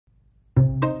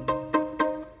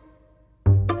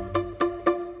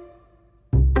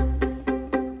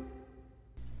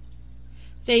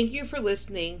Thank you for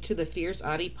listening to the Fierce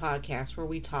Audie podcast, where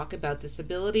we talk about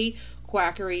disability,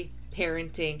 quackery,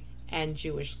 parenting, and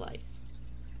Jewish life.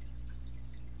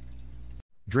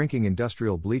 Drinking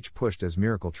industrial bleach pushed as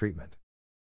miracle treatment.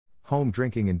 Home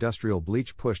drinking industrial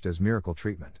bleach pushed as miracle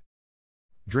treatment.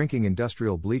 Drinking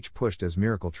industrial bleach pushed as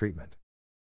miracle treatment.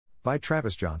 By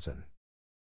Travis Johnson.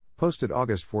 Posted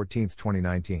August 14,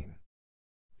 2019.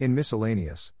 In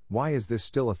miscellaneous, why is this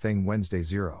still a thing? Wednesday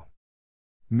 0.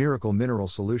 Miracle mineral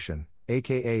solution,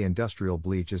 aka industrial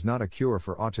bleach, is not a cure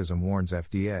for autism, warns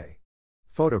FDA.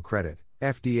 Photo credit,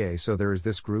 FDA. So there is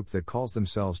this group that calls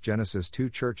themselves Genesis 2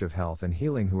 Church of Health and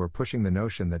Healing, who are pushing the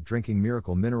notion that drinking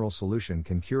miracle mineral solution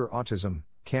can cure autism,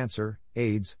 cancer,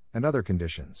 AIDS, and other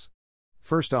conditions.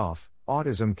 First off,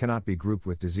 autism cannot be grouped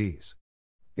with disease.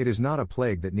 It is not a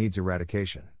plague that needs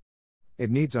eradication. It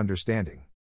needs understanding.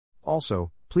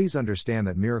 Also, please understand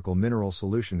that miracle mineral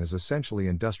solution is essentially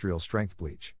industrial strength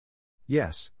bleach.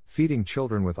 Yes, feeding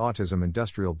children with autism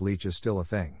industrial bleach is still a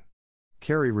thing.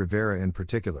 Carrie Rivera in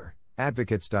particular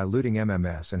advocates diluting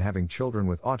MMS and having children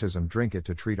with autism drink it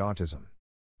to treat autism.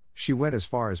 She went as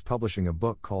far as publishing a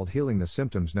book called Healing the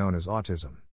Symptoms Known as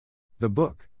Autism. The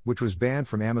book, which was banned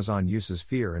from Amazon, uses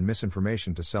fear and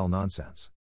misinformation to sell nonsense.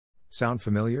 Sound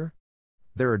familiar?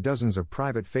 There are dozens of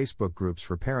private Facebook groups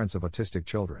for parents of autistic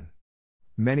children,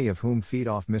 many of whom feed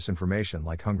off misinformation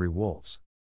like hungry wolves.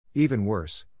 Even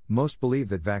worse, most believe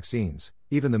that vaccines,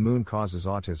 even the moon, causes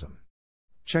autism.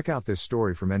 Check out this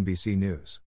story from NBC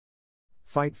News.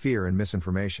 Fight fear and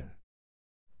misinformation.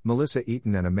 Melissa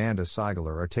Eaton and Amanda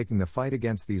Seigler are taking the fight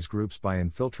against these groups by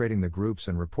infiltrating the groups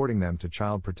and reporting them to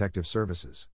Child Protective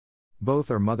Services. Both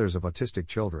are mothers of autistic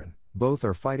children, both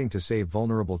are fighting to save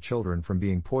vulnerable children from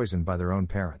being poisoned by their own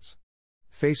parents.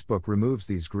 Facebook removes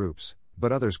these groups,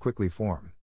 but others quickly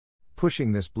form.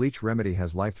 Pushing this bleach remedy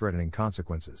has life-threatening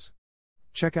consequences.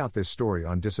 Check out this story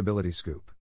on Disability Scoop.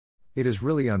 It is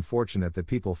really unfortunate that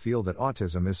people feel that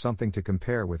autism is something to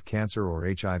compare with cancer or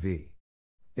HIV.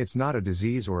 It's not a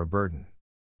disease or a burden.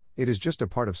 It is just a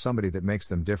part of somebody that makes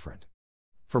them different.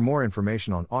 For more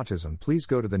information on autism, please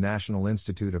go to the National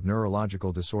Institute of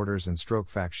Neurological Disorders and Stroke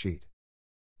fact sheet.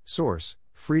 Source: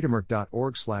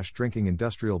 freedomerc.org/drinking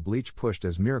industrial bleach pushed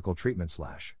as miracle treatment/.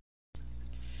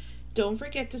 Don't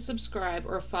forget to subscribe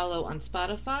or follow on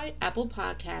Spotify, Apple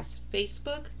Podcasts,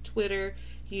 Facebook, Twitter,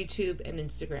 YouTube, and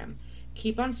Instagram.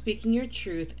 Keep on speaking your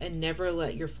truth and never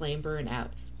let your flame burn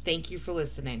out. Thank you for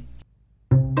listening.